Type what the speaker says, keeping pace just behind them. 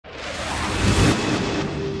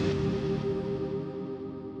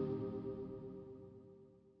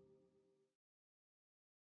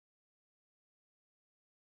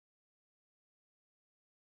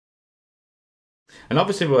And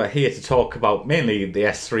obviously we're here to talk about mainly the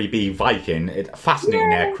S-3B Viking, a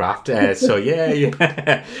fascinating aircraft. So yeah,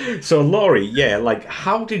 yeah. So Loree, yeah, like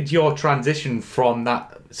how did your transition from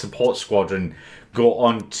that support squadron go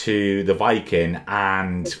on to the Viking?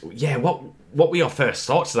 And yeah, what were your first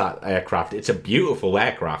thoughts of that aircraft? It's a beautiful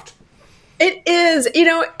aircraft. It is,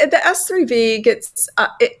 the S-3B gets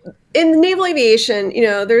in naval aviation,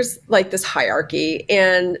 there's like this hierarchy,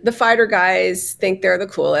 and the fighter guys think they're the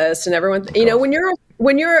coolest, and everyone, Of course.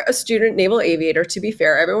 when you're a student naval aviator, to be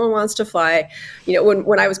fair, everyone wants to fly.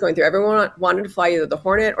 When I was going through, everyone wanted to fly either the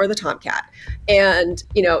Hornet or the Tomcat, and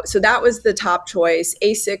so that was the top choice.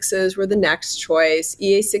 A6s were the next choice.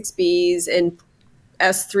 EA6Bs and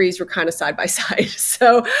S3s were kind of side by side.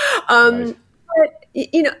 So. Right. But,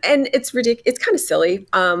 and it's ridiculous. It's kind of silly,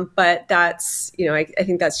 but that's, I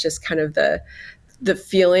think that's just kind of the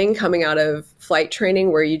feeling coming out of flight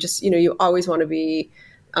training, where you just, you always want to be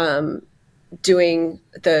doing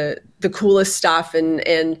the coolest stuff, but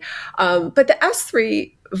the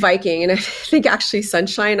S3 Viking, and I think actually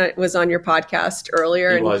Sunshine was on your podcast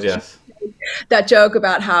earlier, It and was, yes. that joke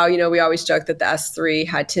about how, we always joke that the S3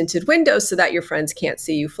 had tinted windows so that your friends can't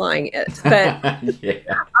see you flying it. But Yeah.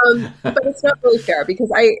 but it's not really fair, because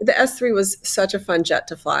the S3 was such a fun jet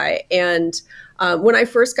to fly. And when I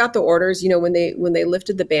first got the orders, when they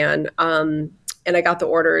lifted the ban, and I got the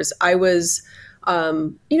orders, I was, I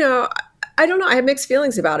don't know, I had mixed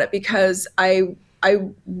feelings about it, because I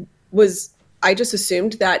just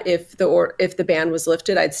assumed that if the ban was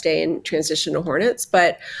lifted, I'd stay and transition to Hornets.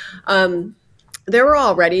 But there were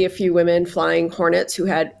already a few women flying Hornets who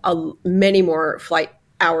had many more flight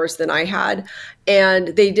hours than I had, and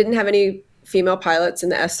they didn't have any female pilots in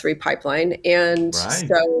the S3 pipeline. And Right.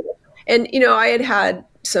 so, I had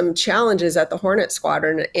some challenges at the Hornet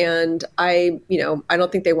squadron, and I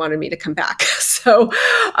don't think they wanted me to come back. So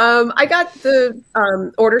I got the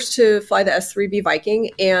orders to fly the S-3B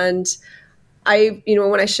Viking, and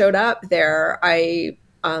when I showed up there,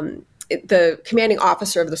 the commanding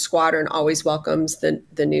officer of the squadron always welcomes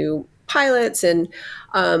the new pilots. And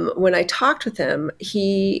when I talked with him,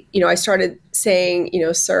 I started saying,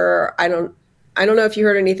 sir, I don't know if you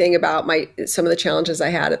heard anything about some of the challenges I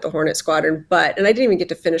had at the Hornet squadron, and I didn't even get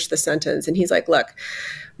to finish the sentence. And he's like, look,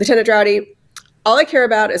 Lieutenant Draude, all I care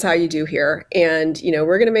about is how you do here. And,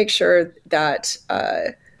 we're going to make sure that,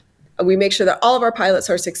 we make sure that all of our pilots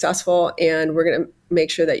are successful, and we're going to make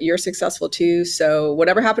sure that you're successful too. So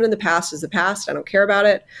whatever happened in the past is the past. I don't care about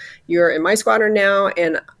it. You're in my squadron now,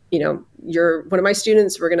 and you're one of my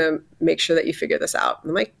students. We're going to make sure that you figure this out. And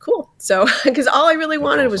I'm like, cool. So, because all I really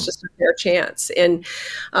wanted was just a fair chance. And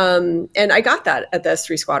I got that at the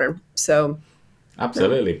S3 squadron. So.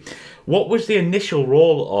 Absolutely. What was the initial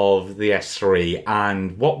role of the S3,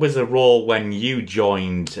 and what was the role when you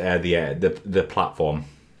joined the platform?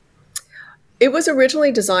 It was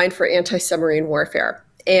originally designed for anti-submarine warfare.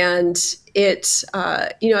 And it,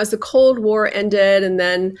 as the Cold War ended, and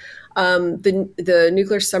then the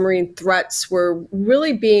nuclear submarine threats were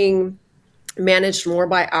really being managed more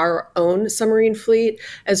by our own submarine fleet,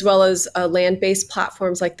 as well as land-based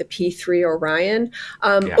platforms like the P3 Orion.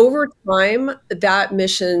 Over time, that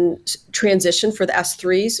mission transitioned for the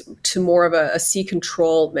S3s to more of a sea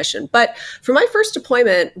control mission. But for my first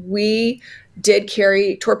deployment, we did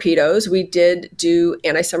carry torpedoes. We did do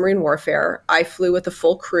anti-submarine warfare. I flew with a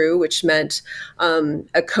full crew, which meant a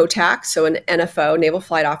COTAC, so an NFO, Naval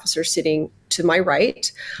Flight Officer, sitting to my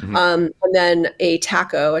right, and then a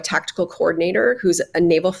TACO, a tactical coordinator, who's a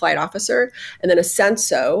naval flight officer, and then a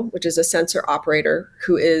CENSO, which is a sensor operator,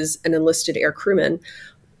 who is an enlisted air crewman.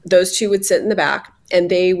 Those two would sit in the back, and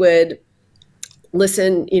they would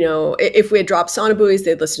listen, if we had dropped sonobuoys,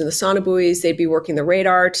 they'd listen to the sonobuoys. They'd be working the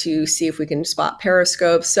radar to see if we can spot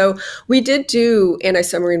periscopes. So we did do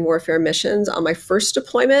anti-submarine warfare missions on my first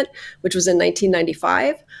deployment, which was in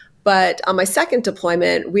 1995. But on my second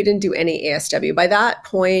deployment, we didn't do any ASW. By that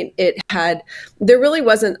point, there really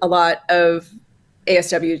wasn't a lot of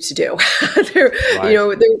ASW to do.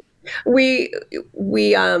 Right. We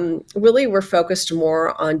really were focused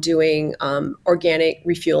more on doing organic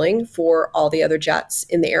refueling for all the other jets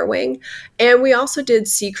in the air wing. And we also did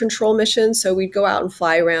sea control missions. So we'd go out and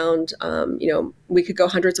fly around, we could go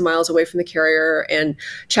hundreds of miles away from the carrier and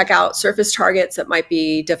check out surface targets that might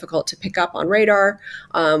be difficult to pick up on radar.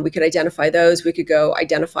 We could identify those. We could go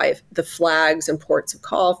identify the flags and ports of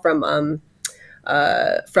call from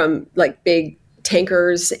like big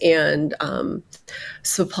tankers and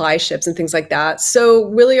supply ships and things like that. So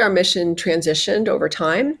really our mission transitioned over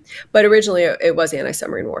time, but originally it was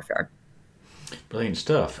anti-submarine warfare. Brilliant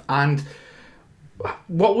stuff. And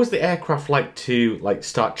what was the aircraft like to like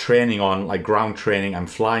start training on, like ground training and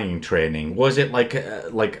flying training? Was it like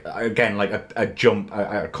again like a jump,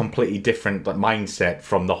 a completely different like, mindset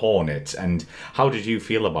from the Hornet? And how did you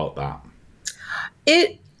feel about that?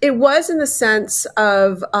 It was in the sense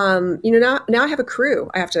of now I have a crew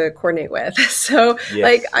I have to coordinate with. So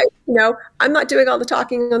like Yes. I'm not doing all the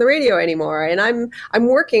talking on the radio anymore, and I'm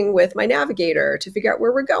working with my navigator to figure out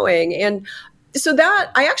where we're going. And so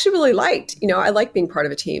that I actually really liked. I like being part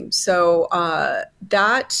of a team. So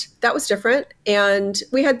that was different, and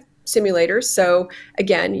we had simulators. So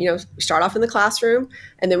again, we start off in the classroom,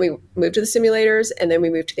 and then we move to the simulators, and then we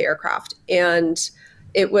move to the aircraft. And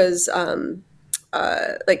it was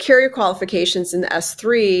like carrier qualifications in the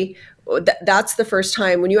S3. That's the first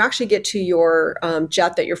time when you actually get to your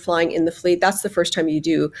jet that you're flying in the fleet. That's the first time you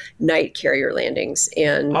do night carrier landings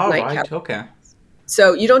and All night right. cap. Okay.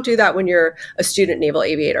 So you don't do that when you're a student naval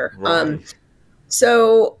aviator. Right.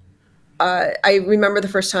 So I remember the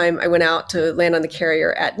first time I went out to land on the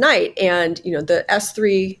carrier at night, and the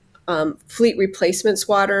S3 Fleet Replacement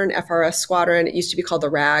Squadron, FRS Squadron. It used to be called the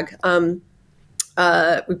RAG,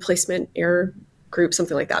 Replacement Air Group,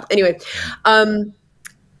 something like that. Anyway,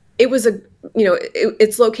 it was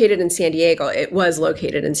it's located in San Diego. It was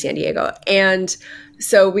located in San Diego, and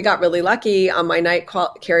so we got really lucky on my night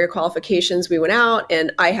carrier qualifications. We went out,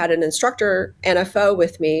 and I had an instructor NFO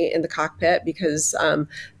with me in the cockpit because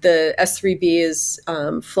the S-3B is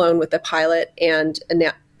flown with a pilot and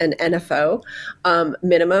an NFO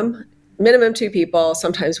minimum two people.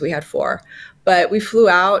 Sometimes we had four. But we flew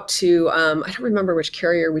out to, I don't remember which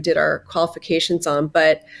carrier we did our qualifications on,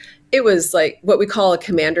 but it was like what we call a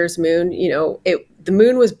commander's moon. The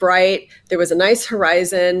moon was bright. There was a nice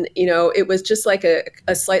horizon. It was just like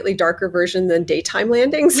a slightly darker version than daytime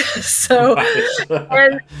landings. So,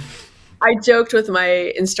 and I joked with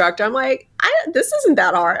my instructor. I'm like, this isn't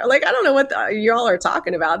that hard. Like, I don't know what y'all are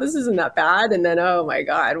talking about. This isn't that bad. And then, oh my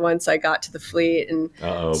God, once I got to the fleet and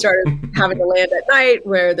started having to land at night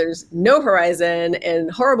where there's no horizon and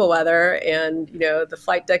horrible weather, and, the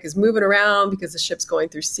flight deck is moving around because the ship's going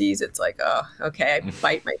through seas. It's like, oh, okay, I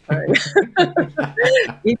bite my tongue.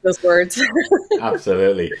 Eat those words.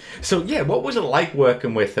 Absolutely. So yeah, what was it like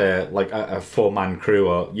working with a four-man crew,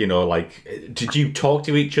 or did you talk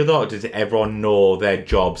to each other, or did everyone know their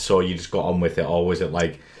job so you just got on with it, or was it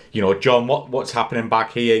like, John, what's happening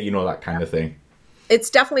back here, that kind of thing? It's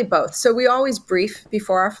definitely both. So we always brief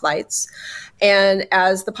before our flights. And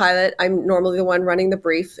as the pilot, I'm normally the one running the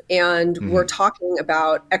brief, and we're talking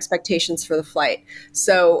about expectations for the flight.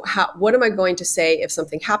 So what am I going to say if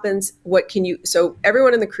something happens? So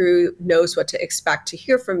everyone in the crew knows what to expect to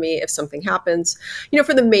hear from me if something happens,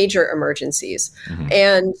 for the major emergencies.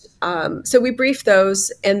 And so we brief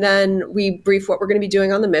those, and then we brief what we're going to be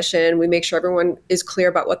doing on the mission. We make sure everyone is clear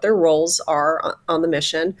about what their roles are on the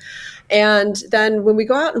mission. And then when we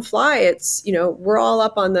go out and fly, it's, we're all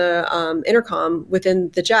up on the intercom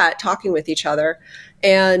within the jet talking with each other.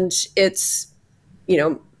 And it's,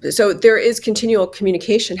 so there is continual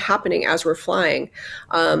communication happening as we're flying.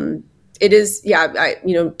 It is,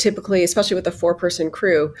 typically, especially with a four-person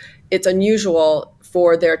crew, it's unusual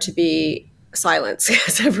for there to be silence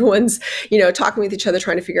because everyone's, talking with each other,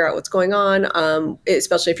 trying to figure out what's going on,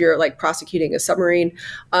 especially if you're like prosecuting a submarine,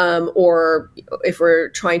 or if we're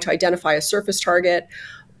trying to identify a surface target.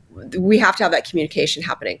 We have to have that communication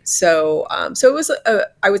happening. So it was,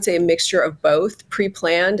 I would say, a mixture of both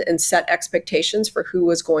pre-planned and set expectations for who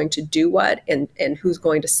was going to do what and who's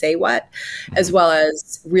going to say what, as well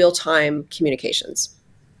as real-time communications.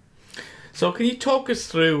 So can you talk us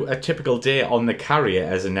through a typical day on the carrier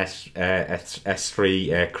as an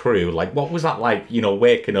S3 crew? Like, what was that like,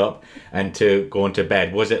 waking up and to going to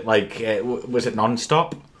bed? Was it like, was it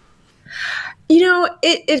nonstop?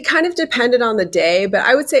 It kind of depended on the day, but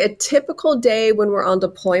I would say a typical day when we're on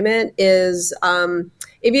deployment is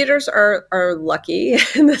aviators are lucky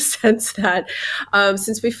in the sense that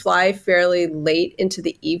since we fly fairly late into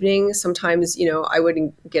the evening, sometimes, I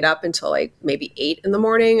wouldn't get up until like maybe 8 in the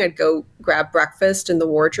morning. I'd go grab breakfast in the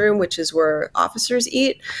wardroom, which is where officers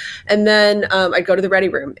eat. And then I'd go to the ready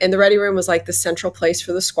room. And the ready room was like the central place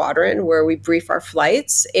for the squadron where we brief our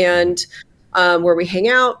flights and where we hang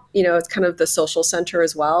out. It's kind of the social center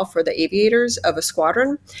as well for the aviators of a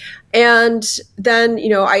squadron. And then,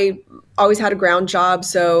 I always had a ground job.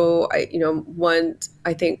 So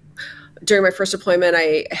I think during my first deployment,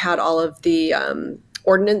 I had all of the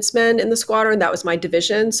ordnance men in the squadron. That was my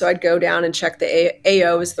division. So I'd go down and check the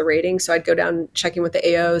AO is the rating. So I'd go down checking with the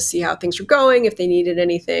AOs, see how things were going, if they needed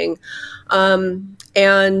anything.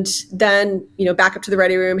 And then, back up to the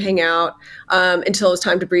ready room, hang out until it was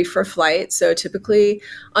time to brief for a flight. So typically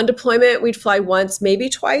on deployment, we'd fly once, maybe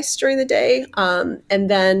twice during the day. And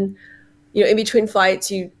then, in between flights,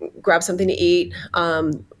 you grab something to eat,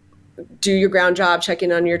 do your ground job, check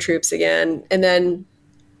in on your troops again, and then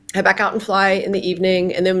head back out and fly in the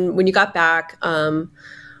evening. And then when you got back,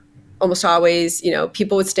 almost always,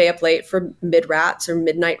 people would stay up late for mid-rats or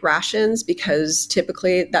midnight rations because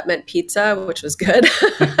typically that meant pizza, which was good.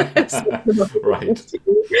 Right.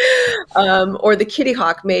 Or the Kitty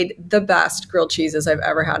Hawk made the best grilled cheeses I've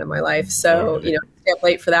ever had in my life. So, stay up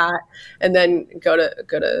late for that and then go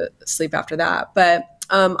to sleep after that. But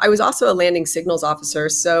I was also a landing signals officer.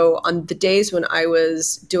 So on the days when I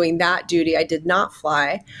was doing that duty, I did not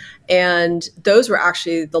fly. And those were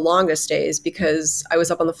actually the longest days because I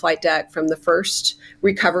was up on the flight deck from the first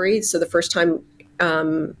recovery. So the first time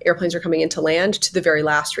airplanes are coming into land to the very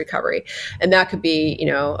last recovery. And that could be,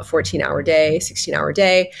 a 14-hour day, 16-hour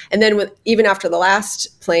day. And then even after the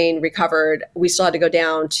last plane recovered, we still had to go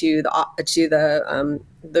down to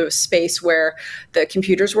the space where the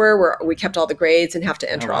computers were, where we kept all the grades and have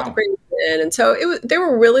to enter all the grades in. And so they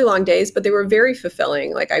were really long days, but they were very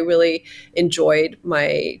fulfilling. Like I really enjoyed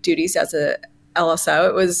my duties as a LSO.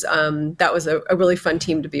 It was, that was a really fun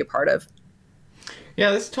team to be a part of.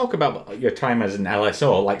 Yeah, let's talk about your time as an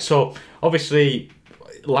LSO. So obviously,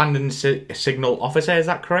 landing signal officer, is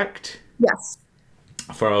that correct? Yes.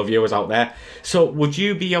 For our viewers out there. So would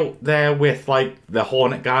you be out there with the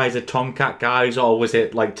Hornet guys, the Tomcat guys, or was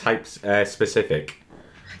it types specific?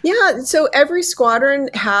 Yeah, so every squadron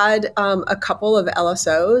had a couple of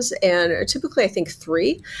LSOs, and typically I think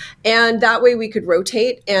 3. And that way we could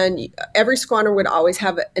rotate, and every squadron would always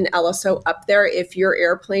have an LSO up there if your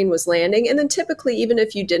airplane was landing. And then typically, even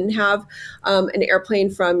if you didn't have an airplane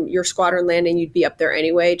from your squadron landing, you'd be up there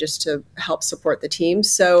anyway just to help support the team.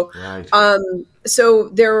 So, so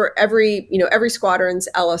there were every squadron's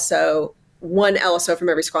LSO. One LSO from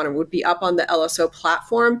every squadron would be up on the LSO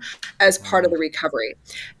platform as part of the recovery.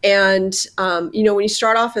 And, when you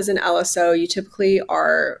start off as an LSO, you typically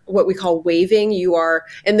are what we call waving.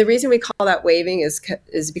 And the reason we call that waving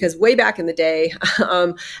is because way back in the day,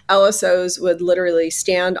 LSOs would literally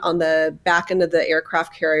stand on the back end of the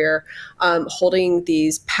aircraft carrier holding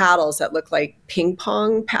these paddles that look like ping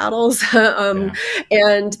pong paddles.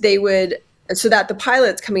 And they would, so that the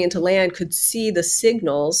pilots coming into land could see the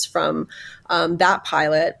signals from that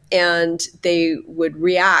pilot, and they would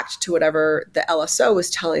react to whatever the LSO was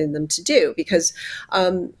telling them to do. Because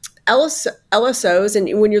LSOs,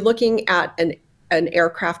 and when you're looking at an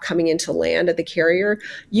aircraft coming into land at the carrier,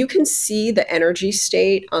 you can see the energy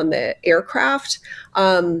state on the aircraft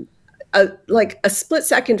like a split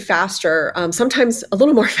second faster, sometimes a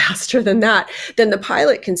little more faster than that, then the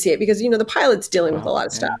pilot can see it, because the pilot's dealing with a lot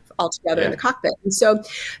of stuff altogether in the cockpit. And so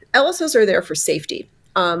LSOs are there for safety.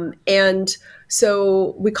 And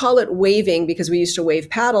so we call it waving because we used to wave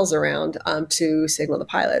paddles around to signal the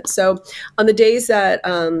pilot. So on the days that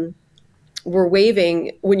we're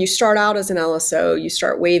waving, when you start out as an LSO, you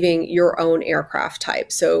start waving your own aircraft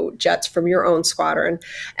type, so jets from your own squadron,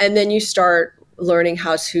 and then you start learning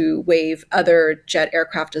how to wave other jet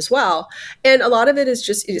aircraft as well. And a lot of it is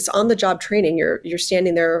just, it's on the job training. You're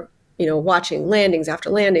standing there, watching landings after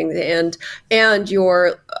landings, and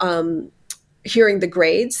you're hearing the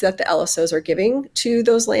grades that the LSOs are giving to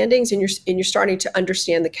those landings, and you're starting to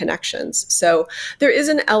understand the connections. So there is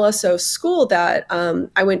an LSO school that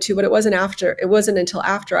I went to, but it wasn't until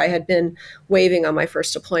after I had been waving on my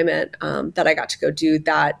first deployment that I got to go do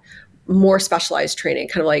that more specialized training,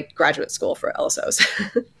 kind of like graduate school for LSOs.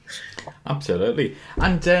 Absolutely.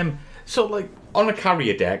 And so on a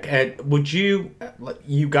carrier deck, would you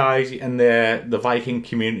guys in the Viking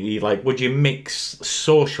community, would you mix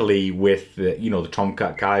socially with the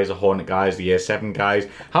Tomcat guys, the Hornet guys, the A7 guys?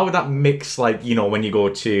 How would that mix, when you go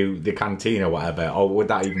to the canteen or whatever, or would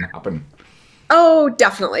that even happen? Oh,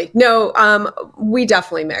 definitely. No, we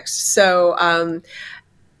definitely mixed. So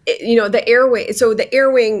the air wing. So the air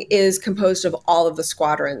wing is composed of all of the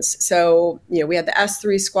squadrons. So, we had the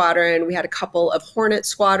S-3 squadron. We had a couple of Hornet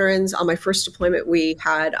squadrons. On my first deployment, we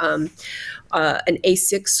had an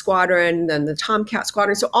A6 squadron, then the Tomcat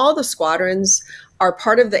squadron. So all the squadrons are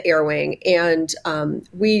part of the air wing. And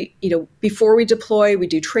we, before we deploy, we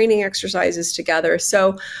do training exercises together.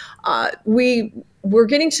 So we're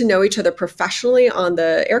getting to know each other professionally on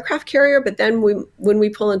the aircraft carrier, but then when we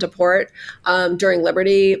pull into port during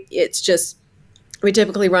Liberty, it's just we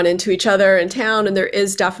typically run into each other in town, and there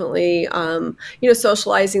is definitely, you know,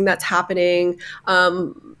 socializing that's happening.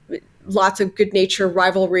 Lots of good nature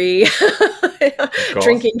rivalry, Of course.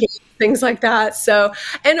 drinking games, things like that. So,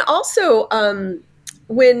 and also,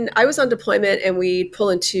 when I was on deployment and we'd pull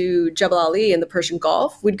into Jebel Ali in the Persian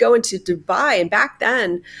Gulf, we'd go into Dubai. And back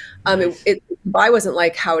then, Nice. Dubai wasn't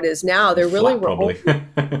like how it is now. There really Flat, were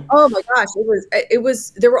probably. oh my gosh,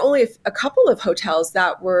 there were only a couple of hotels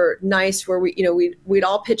that were nice where we, you know, we'd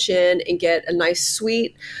all pitch in and get a nice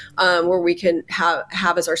suite, where we can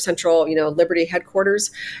have as our central, you know, Liberty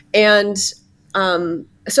headquarters. And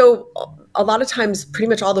so a lot of times pretty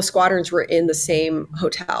much all the squadrons were in the same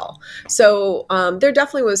hotel. So there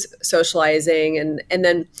definitely was socializing, and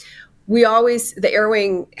then the air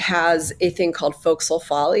wing has a thing called forecastle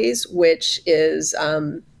follies, which is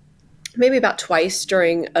maybe about twice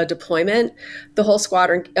during a deployment, the whole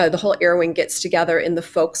squadron, the whole air wing gets together in the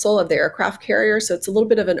forecastle of the aircraft carrier. So it's a little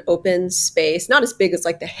bit of an open space, not as big as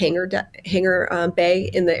like the hangar bay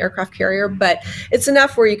in the aircraft carrier, but it's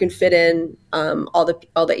enough where you can fit in all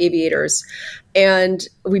the aviators. And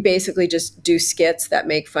we basically just do skits that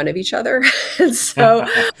make fun of each other. And so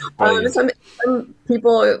Brilliant. some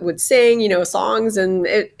people would sing, you know, songs, and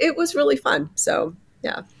it was really fun. So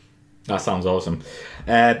yeah. That sounds awesome.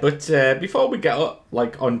 But before we get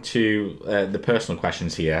onto the personal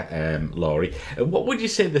questions here, Loree, what would you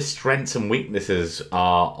say the strengths and weaknesses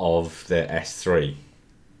are of the S3?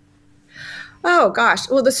 Oh gosh.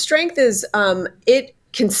 Well, the strength is it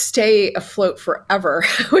can stay afloat forever,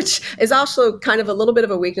 which is also kind of a little bit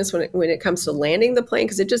of a weakness when it comes to landing the plane,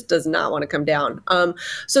 because it just does not want to come down.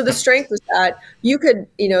 So the strength was that you could,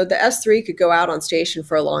 you know, the S3 could go out on station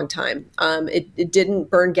for a long time. It didn't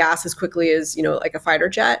burn gas as quickly as, you know, like a fighter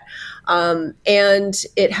jet. And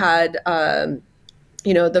it had,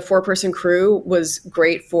 you know, the 4-person crew was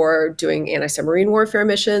great for doing anti-submarine warfare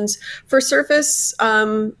missions. For surface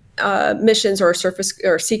missions or surface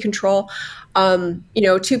or sea control, you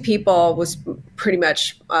know, 2 people was pretty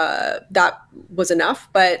much that was enough.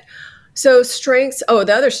 But so strengths. Oh,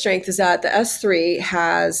 the other strength is that the S3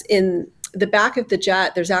 has in the back of the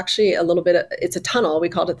jet, there's actually a little bit of, it's a tunnel. We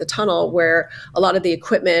called it the tunnel, where a lot of the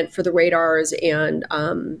equipment for the radars and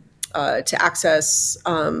to access,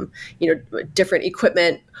 you know, different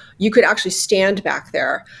equipment, you could actually stand back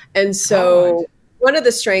there. And All right. so one of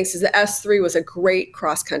the strengths is the S3 was a great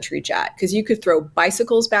cross-country jet, because you could throw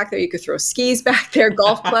bicycles back there, you could throw skis back there,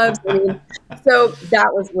 golf clubs. I mean, so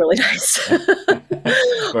that was really nice.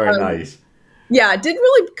 Very nice. Yeah, it didn't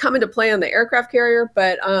really come into play on the aircraft carrier,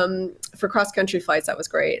 but for cross-country flights, that was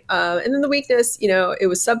great. And then the weakness, you know, it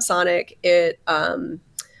was subsonic. It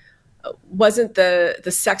wasn't the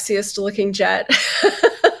sexiest looking jet,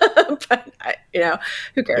 but you know,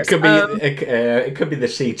 who It cares? could be it could be the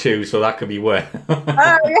C2, so that could be worse.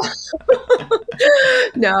 Yeah.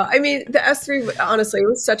 No, I mean the S3. Honestly, it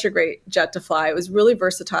was such a great jet to fly. It was really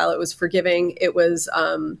versatile. It was forgiving. It was,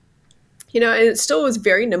 you know, and it still was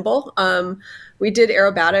very nimble. We did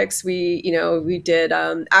aerobatics. We did.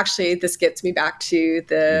 Actually, this gets me back to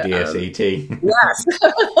the DSET.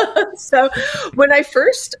 yes. So when I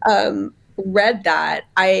first read that,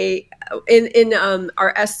 in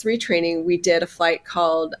our S3 training, we did a flight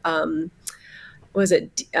called was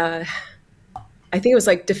it? I think it was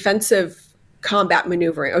like defensive combat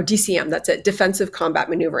maneuvering, or DCM. That's it, defensive combat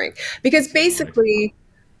maneuvering. Because basically,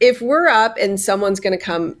 if we're up and someone's going to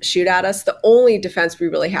come shoot at us, the only defense we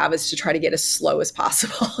really have is to try to get as slow as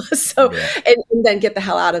possible. So, Yeah. and then get the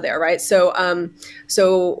hell out of there, right? So,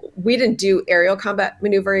 so we didn't do aerial combat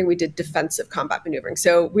maneuvering; we did defensive combat maneuvering.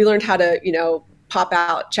 So we learned how to, you know, pop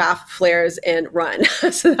out chaff flares and run.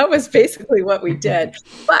 So that was basically what we did.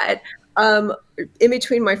 But in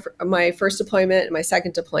between my first deployment and my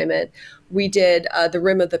second deployment, we did the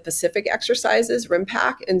Rim of the Pacific exercises,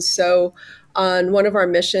 RIMPAC. And so on one of our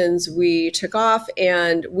missions, we took off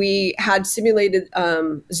and we had simulated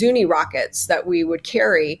Zuni rockets that we would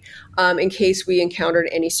carry in case we encountered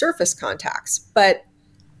any surface contacts. But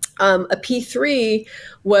a P-3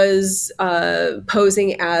 was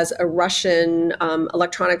posing as a Russian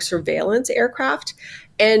electronic surveillance aircraft.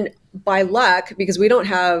 And by luck, because we don't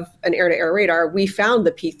have an air-to-air radar, we found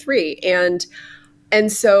the P-3.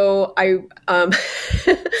 And so I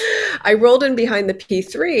I rolled in behind the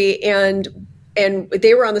P-3, and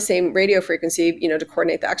they were on the same radio frequency, you know, to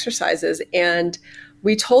coordinate the exercises. And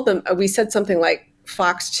we told them, we said something like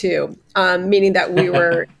Fox 2, meaning that we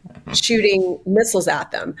were shooting missiles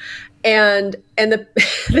at them. And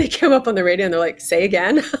they came up on the radio and they're like, say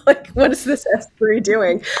again, like, what is this S-3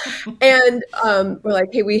 doing? And we're like,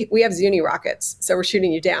 hey, we have Zuni rockets, so we're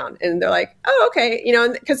shooting you down. And they're like, oh, okay,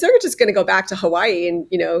 because they're just going to go back to Hawaii and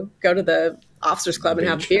go to the officers club and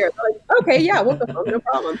have a beer. They're like, okay, yeah, we'll go home, no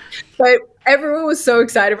problem. But everyone was so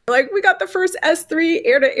excited. We're like, we got the first S-3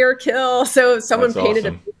 air-to-air kill. So someone painted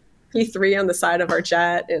a P3 on the side of our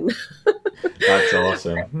jet, and that's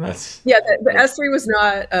awesome. The S-3 was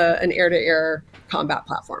not an air-to-air combat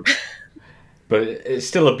platform. But it's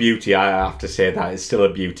still a beauty. I have to say that it's still a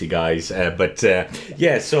beauty, guys.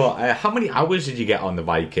 So how many hours did you get on the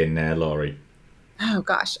Viking, Loree? Oh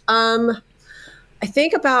gosh, I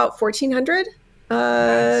think about 1,400.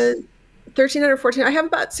 Nice. 1,300, 1,400. I have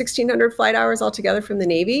about 1,600 flight hours altogether from the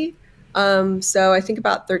Navy. So I think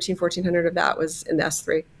about 1,400 of that was in the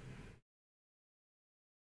S-3.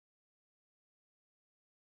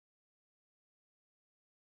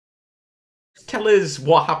 Tell us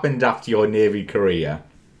what happened after your Navy career.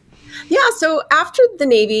 Yeah, so after the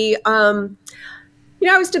Navy,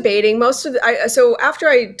 I was debating so after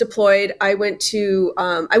I deployed, I went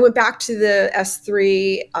back to the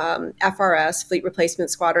S-3 FRS, Fleet Replacement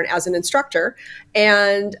Squadron, as an instructor.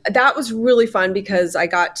 And that was really fun because I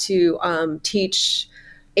got to teach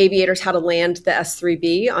aviators how to land the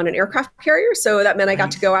S-3B on an aircraft carrier. So that meant I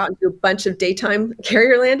got to go out and do a bunch of daytime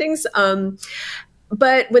carrier landings.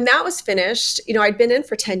 But when that was finished, I'd been in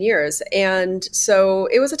for 10 years. And so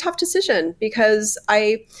it was a tough decision because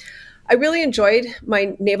I really enjoyed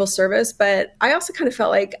my naval service, but I also kind of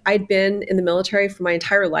felt like I'd been in the military for my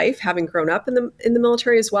entire life, having grown up in the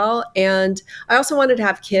military as well. And I also wanted to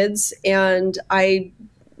have kids. And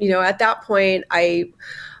at that point, I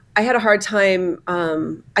had a hard time.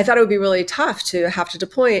 I thought it would be really tough to have to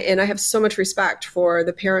deploy. And I have so much respect for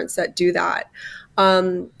the parents that do that.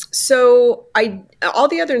 So all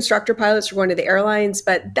the other instructor pilots were going to the airlines,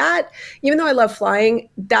 but that, even though I love flying,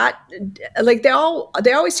 that, like, they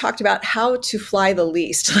always talked about how to fly the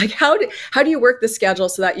least. Like, how do you work the schedule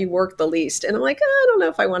so that you work the least? And I'm like, I don't know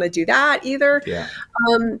if I want to do that either. Yeah.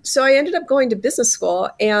 So I ended up going to business school,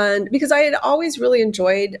 and because I had always really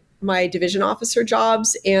enjoyed my division officer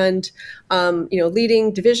jobs and,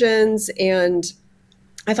 leading divisions, and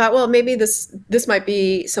I thought, well, maybe this might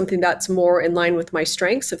be something that's more in line with my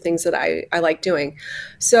strengths of things that I like doing.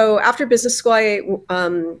 So after business school, I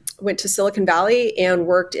went to Silicon Valley and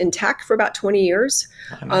worked in tech for about 20 years.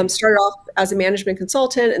 Started off as a management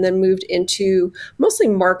consultant and then moved into mostly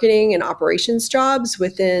marketing and operations jobs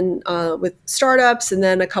with startups, and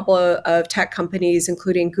then a couple of tech companies,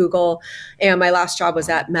 including Google. And my last job was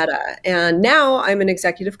at Meta. And now I'm an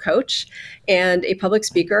executive coach and a public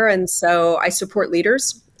speaker. And so I support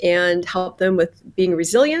leaders and help them with being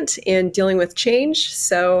resilient and dealing with change.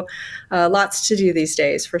 So lots to do these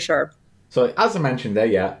days, for sure. So as I mentioned there,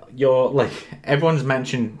 yeah, you're like, everyone's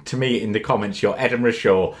mentioned to me in the comments your Edinburgh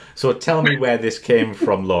show. So tell me where this came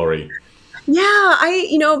from, Loree. Yeah,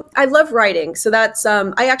 I love writing. So that's,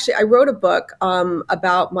 I wrote a book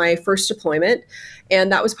about my first deployment, and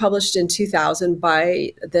that was published in 2000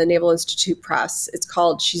 by the Naval Institute Press. It's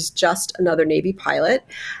called She's Just Another Navy Pilot.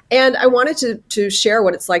 And I wanted to share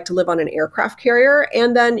what it's like to live on an aircraft carrier.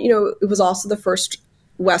 And then, it was also the first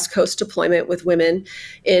West Coast deployment with women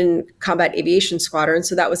in combat aviation squadron.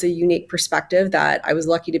 So that was a unique perspective that I was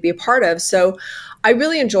lucky to be a part of. So I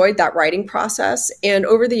really enjoyed that writing process. And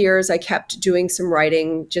over the years, I kept doing some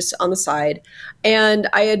writing just on the side. And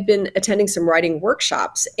I had been attending some writing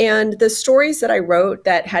workshops. And the stories that I wrote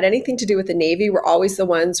that had anything to do with the Navy were always the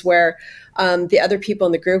ones where the other people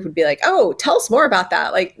in the group would be like, oh, tell us more about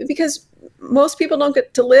that. Like, because most people don't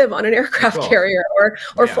get to live on an aircraft carrier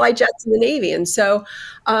or fly jets in the Navy. And so,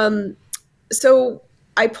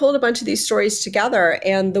 I pulled a bunch of these stories together,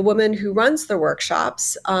 and the woman who runs the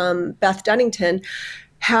workshops, Beth Dunnington,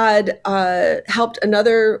 had helped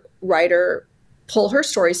another writer pull her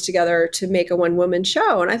stories together to make a one-woman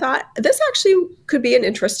show. And I thought, this actually could be an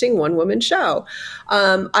interesting one-woman show.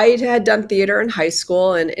 I had done theater in high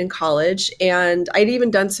school and in college, and I'd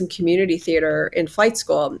even done some community theater in flight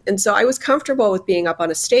school. And so I was comfortable with being up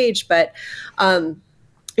on a stage, but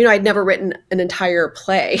I'd never written an entire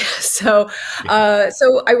play. So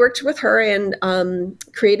I worked with her and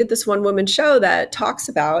created this one-woman show that talks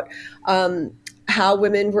about how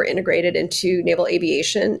women were integrated into naval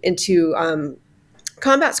aviation, into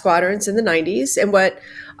combat squadrons in the 90s, and what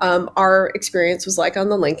our experience was like on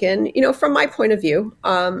the Lincoln, from my point of view.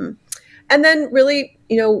 And then really,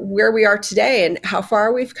 where we are today and how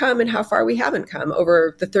far we've come and how far we haven't come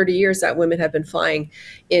over the 30 years that women have been flying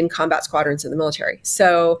in combat squadrons in the military.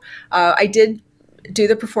 So I did do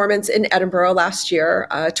the performance in Edinburgh last year,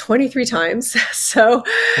 23 times. So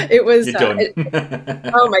it was, You're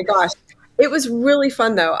done. oh my gosh. It was really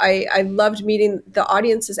fun though. I loved meeting the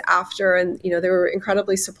audiences after, and they were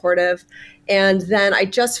incredibly supportive. And then I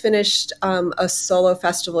just finished a solo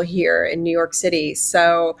festival here in New York City.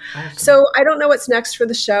 So, Awesome. so I don't know what's next for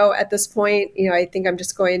the show at this point. I think I'm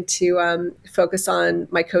just going to focus on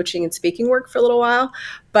my coaching and speaking work for a little while.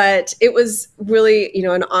 But it was really,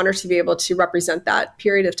 an honor to be able to represent that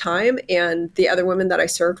period of time and the other women that I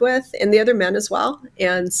served with and the other men as well.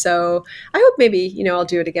 And so I hope maybe, I'll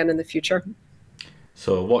do it again in the future.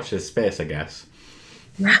 So watch this space, I guess.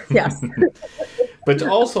 Yes. But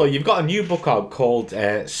also, you've got a new book out called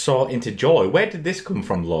Soar into Joy. Where did this come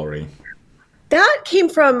from, Loree? That came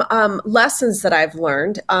from lessons that I've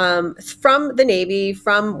learned from the Navy,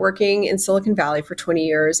 from working in Silicon Valley for 20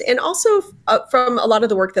 years, and also from a lot of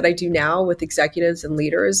the work that I do now with executives and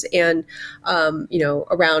leaders and,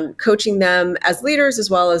 around coaching them as leaders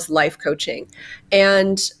as well as life coaching.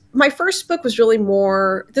 And my first book was really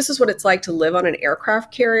more, this is what it's like to live on an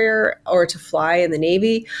aircraft carrier or to fly in the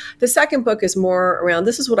Navy. The second book is more around,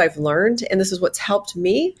 this is what I've learned and this is what's helped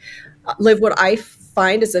me live what I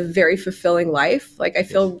find is a very fulfilling life. Like I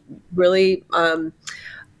feel really,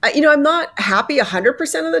 I'm not happy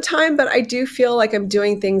 100% of the time, but I do feel like I'm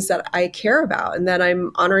doing things that I care about and that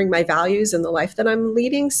I'm honoring my values and the life that I'm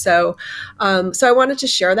leading. So I wanted to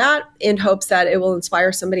share that in hopes that it will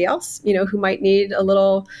inspire somebody else, who might need a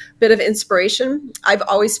little bit of inspiration. I've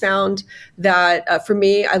always found that for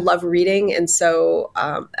me, I love reading. And so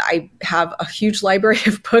I have a huge library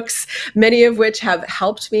of books, many of which have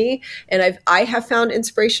helped me and I have found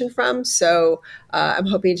inspiration from. So I'm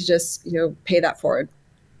hoping to just, pay that forward.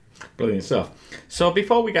 Brilliant stuff. So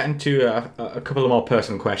before we get into a couple of more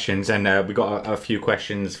personal questions, and we got a few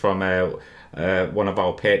questions from one of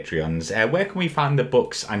our Patreons, where can we find the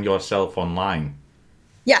books and yourself online?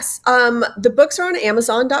 Yes. The books are on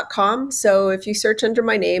Amazon.com. So if you search under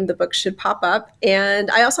my name, the books should pop up.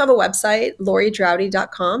 And I also have a website,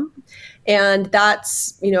 LoreeDraude.com. And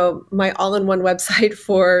that's, my all-in-one website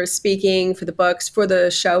for speaking, for the books, for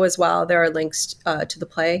the show as well. There are links to the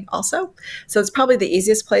play also. So it's probably the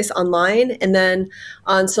easiest place online. And then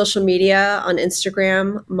on social media, on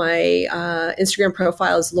Instagram, my Instagram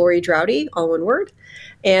profile is Loree Draude, all one word.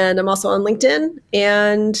 And I'm also on LinkedIn.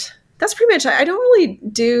 And that's pretty much, I don't really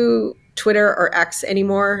do Twitter or X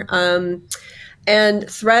anymore. And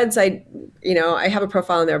Threads, I have a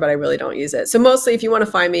profile in there, but I really don't use it. So mostly if you want to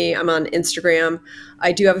find me, I'm on Instagram.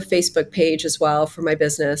 I do have a Facebook page as well for my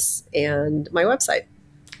business and my website.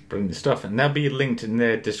 Brilliant stuff. And they'll be linked in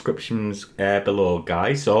the descriptions below,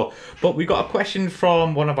 guys. But we got a question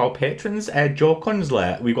from one of our patrons, Joe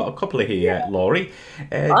Kunzler. We've got a couple of here, Loree.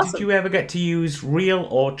 Awesome. Did you ever get to use real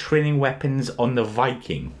or training weapons on the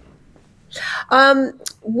Viking?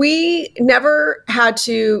 We never had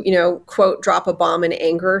to, quote, drop a bomb in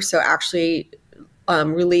anger. So actually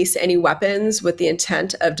release any weapons with the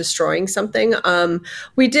intent of destroying something.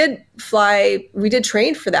 We did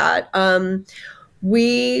train for that.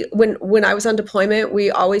 When I was on deployment, we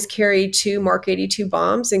always carried 2 Mark 82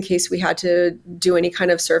 bombs in case we had to do any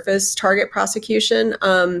kind of surface target prosecution.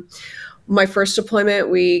 My first deployment,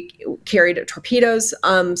 we carried torpedoes.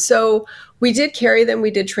 So we did carry them, we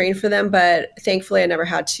did train for them, but thankfully I never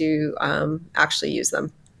had to actually use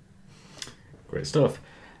them. Great stuff.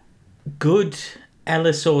 Good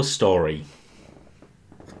LSO story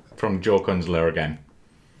from Joe Kunzler again.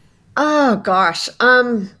 Oh gosh.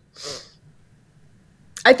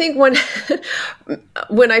 I think when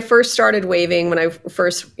I first started waving, when I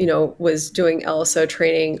first, was doing LSO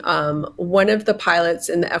training, one of the pilots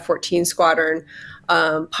in the F-14 squadron,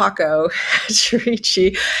 Paco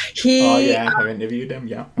Chirichi, I've interviewed him.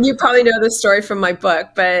 Yeah, you probably know this story from my book,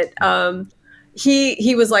 but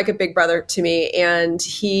he was like a big brother to me, and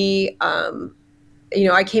he.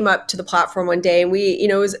 I came up to the platform one day and we,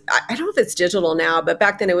 it was, I don't know if it's digital now, but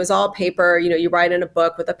back then it was all paper. You write in a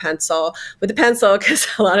book with a pencil, because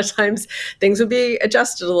a lot of times things would be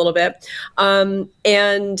adjusted a little bit.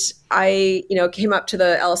 And I, came up to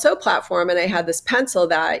the LSO platform and I had this pencil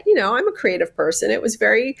that, I'm a creative person. It was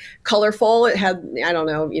very colorful. It had, I don't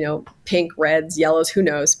know, pink, reds, yellows, who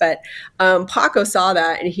knows. But Paco saw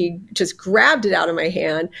that and he just grabbed it out of my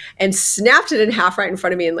hand and snapped it in half right in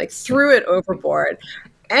front of me and like threw it overboard.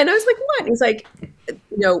 And I was like, what? And he's like,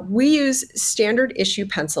 we use standard issue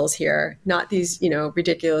pencils here, not these,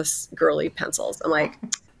 ridiculous girly pencils. I'm like,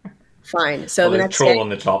 fine. So Or the the next troll day, on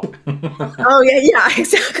the top. oh yeah, yeah,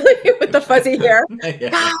 exactly, with the fuzzy hair. Yeah.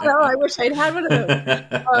 God, oh, I wish I'd had one of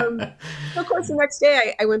those. So of course, the next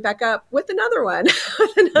day I went back up with another one,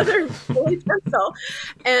 with another fully pencil,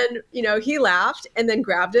 and he laughed and then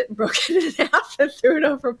grabbed it and broke it in half and threw it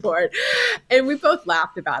overboard, and we both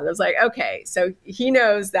laughed about it. I was like, okay, so he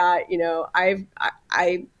knows that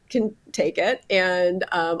I can take it, and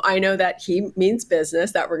I know that he means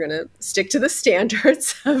business, that we're going to stick to the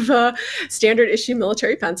standards of standard issue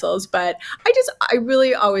military pencils. But I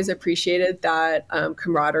really always appreciated that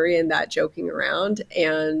camaraderie and that joking around,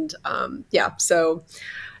 and yeah, so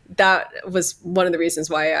that was one of the reasons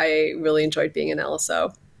why I really enjoyed being an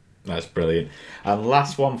LSO. That's brilliant. And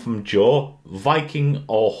last one from Joe: Viking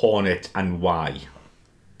or Hornet, and why?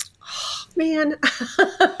 Man.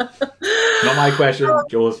 Not my question,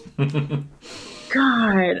 Joe's.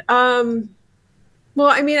 God. Well,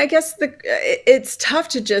 I mean, I guess it's tough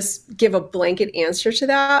to just give a blanket answer to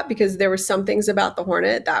that, because there were some things about the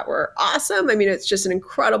Hornet that were awesome. I mean, it's just an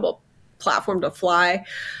incredible platform to fly.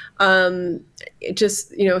 It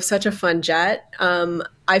just, such a fun jet.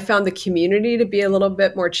 I found the community to be a little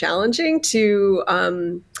bit more challenging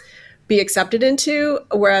to be accepted into,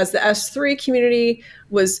 whereas the S3 community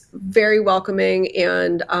was very welcoming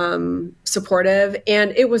and supportive,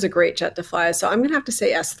 and it was a great jet to fly. So I'm going to have to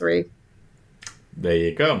say S3. There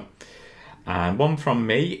you go. And one from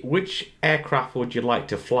me: which aircraft would you like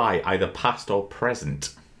to fly, either past or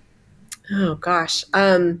present? Oh gosh,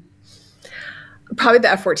 probably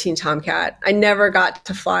the F-14 Tomcat. I never got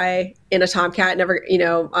to fly in a Tomcat. Never,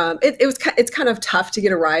 it's kind of tough to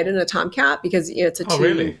get a ride in a Tomcat because it's a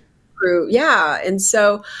Really? crew. Yeah, and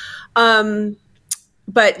so,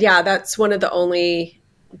 but yeah, that's one of the only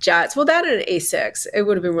jets. Well, that and an A6. It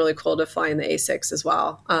would have been really cool to fly in the A6 as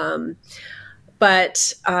well.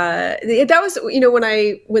 But that was,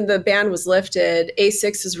 when the ban was lifted,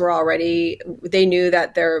 A6s were already, they knew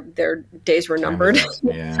that their days were numbered.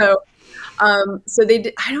 Yeah. So they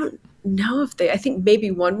did, I don't know if I think maybe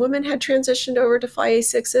one woman had transitioned over to fly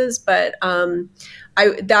A6s, but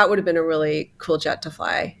that would have been a really cool jet to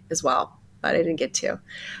fly as well, but I didn't get to.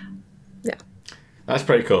 Yeah. That's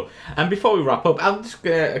pretty cool. And before we wrap up, I'll just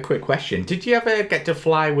get a quick question. Did you ever get to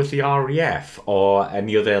fly with the RAF or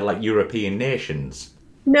any other European nations?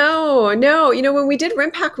 No. When we did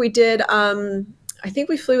RIMPAC, we did, I think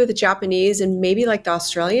we flew with the Japanese and maybe the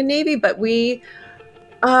Australian Navy, but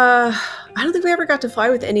I don't think we ever got to fly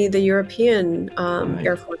with any of the European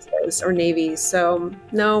Air Forces or Navies. So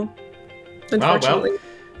no, unfortunately. Oh, well.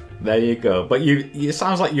 There you go. But it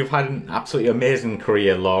sounds like you've had an absolutely amazing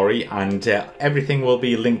career, Loree, and everything will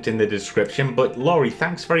be linked in the description. But Loree,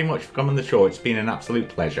 thanks very much for coming on the show. It's been an absolute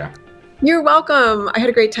pleasure. You're welcome. I had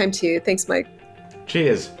a great time too. Thanks, Mike.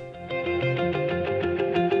 Cheers.